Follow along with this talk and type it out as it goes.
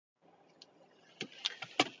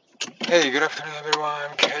Hey, good afternoon, everyone.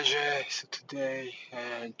 I'm KJ. So today,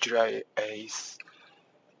 July 8th.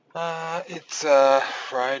 It's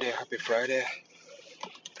Friday. Happy Friday.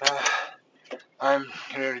 Uh, I'm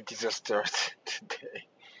really disastered today,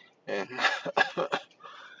 and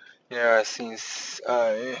yeah, since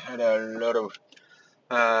I had a lot of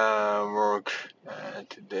work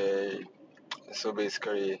today, so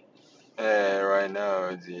basically, right now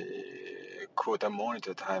the quota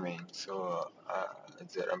monitor timing. So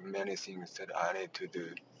there are many things that I need to do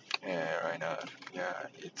right now. Yeah,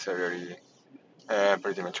 it's a really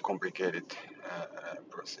pretty much complicated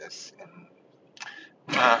process, and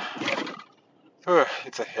uh,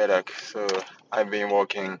 it's a headache. So I've been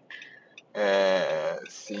working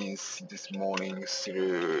since this morning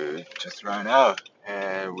through just right now,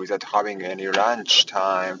 without having any lunch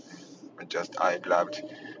time. I grabbed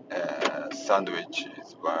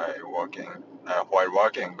sandwiches while working,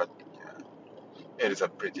 but it is a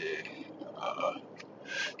pretty uh,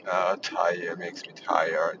 tired, makes me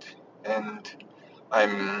tired, and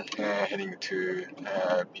I'm heading to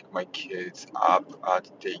pick my kids up at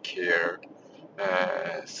daycare.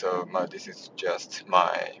 This is just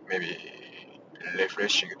my maybe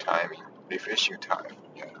refreshing time. Refreshing time.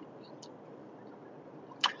 Yeah.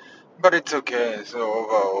 But it's okay. So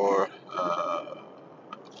overall,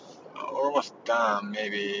 almost done.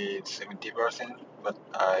 Maybe 70%. But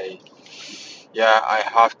I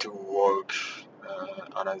have to work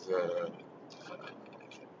another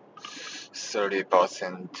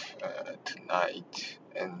 30% tonight,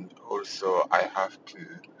 and also I have to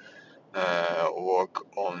work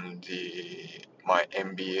on the my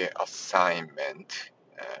MBA assignment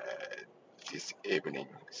this evening.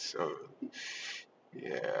 So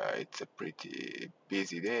yeah, it's a pretty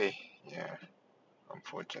busy day. Yeah,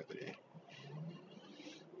 unfortunately.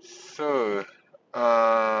 So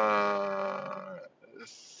uh,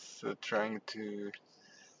 trying to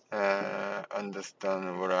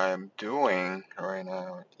understand what I'm doing right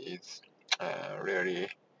now is really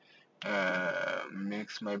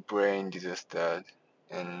makes my brain disaster,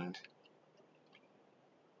 and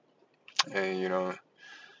you know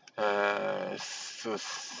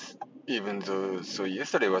even though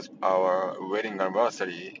yesterday was our wedding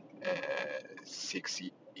anniversary, 6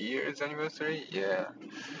 years anniversary, yeah.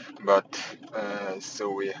 But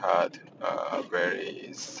we had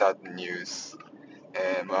very sad news.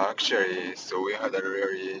 Actually, so we had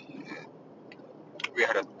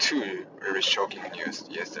a two really shocking news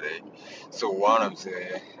yesterday. So one of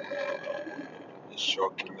the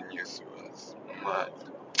shocking news was,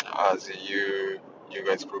 as you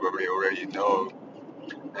guys probably already know,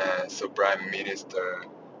 Prime Minister,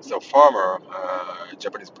 former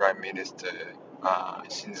Japanese Prime Minister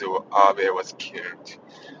Shinzo Abe was killed.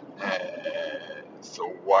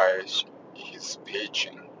 While he's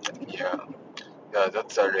speeching, yeah,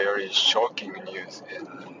 that's a really shocking news.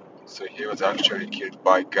 And so he was actually killed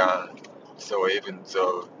by gun. So even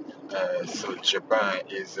though Japan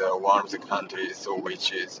is one of the countries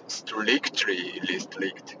which is strictly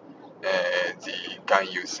restrict the gun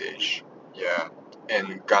usage. Yeah,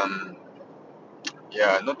 and gun,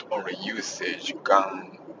 yeah, not only usage,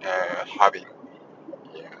 gun having.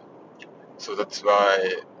 Yeah, so that's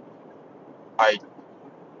why I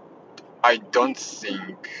I don't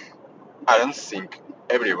think I don't think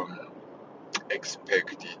everyone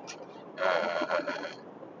expected uh,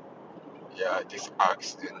 this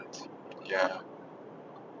accident. Yeah,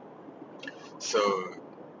 so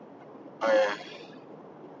I,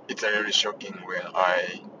 it's really shocking when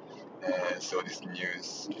I saw this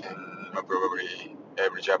news, and probably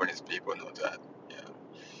every Japanese people know that. Yeah.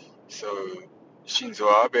 So Shinzo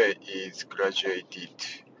Abe is graduated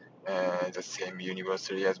the same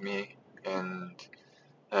university as me, and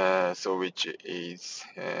which is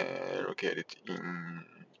located in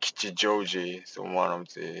Kichijoji, so one of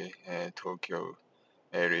the Tokyo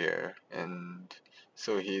area, and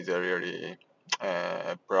so he's a really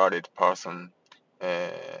proud person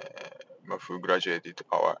who graduated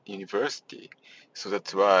our university. So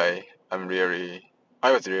that's why I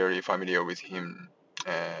was really familiar with him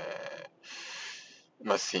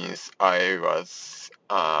since I was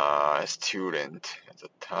a student at the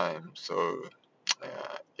time. So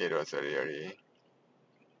it was a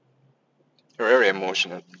really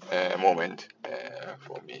emotional moment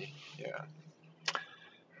for me. Yeah.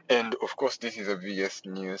 And of course, this is the biggest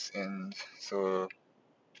news, and so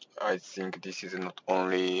I think this is not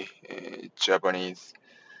only Japanese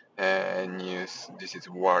news, this is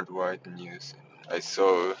worldwide news. I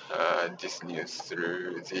saw this news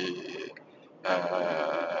through the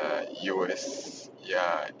US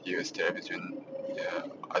television, Yeah,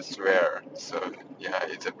 I swear. So yeah,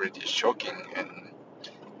 it's a pretty shocking and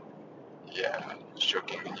yeah,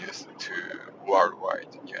 shocking news to worldwide.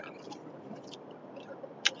 Yeah,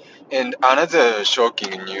 and another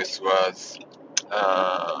shocking news was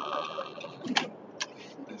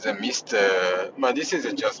the Mr. But this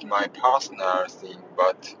is just my personal thing,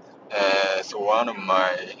 but so one of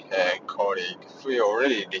my colleagues, who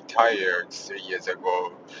already retired 3 years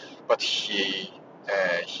ago, but he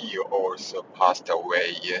also passed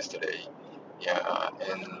away yesterday. Yeah,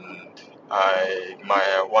 and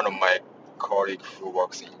my one of my colleague who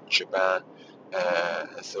works in Japan,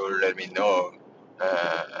 so uh, let me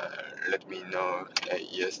know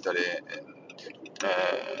yesterday, and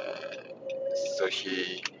so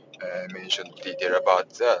he mentioned detail about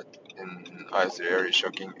that, and I was very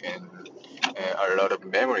shocking, and a lot of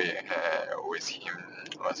memory with him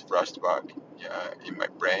was flashed back, yeah, in my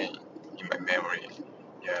brain, in my memory,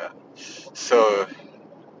 yeah. So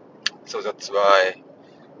that's why.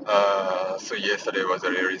 So yesterday was a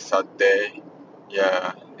really sad day,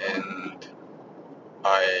 yeah, and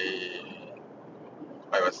I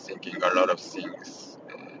I was thinking a lot of things,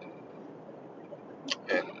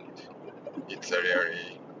 and it's a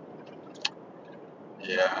really,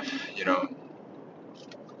 yeah, you know,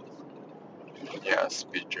 yeah,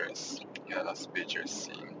 speechless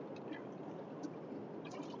thing.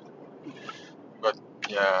 But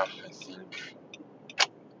yeah, I think,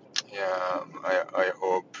 yeah, I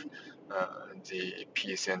hope the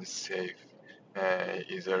peace and safe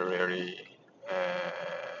is a really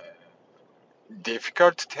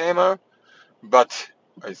difficult theme, but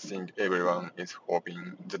I think everyone is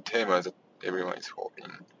hoping the theme that everyone is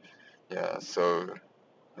hoping. Yeah, so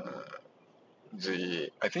uh, the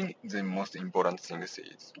I think the most important thing is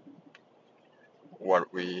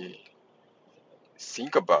what we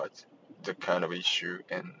think about the kind of issue,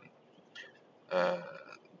 and uh,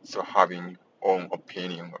 so having own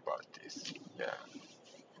opinion about this. Yeah,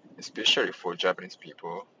 especially for Japanese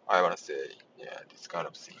people, I wanna say, yeah, this kind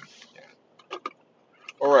of thing. Yeah.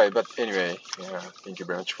 All right, but anyway, yeah, thank you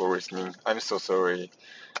very much for listening. I'm so sorry.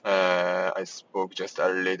 I spoke just a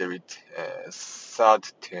little bit sad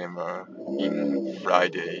theme in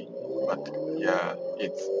Friday, but yeah,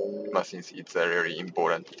 since it's a very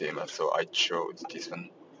important theme, so I chose this one.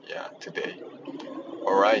 Yeah, today.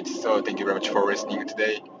 All right, so thank you very much for listening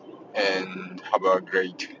today, and have a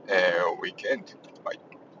great weekend. Bye.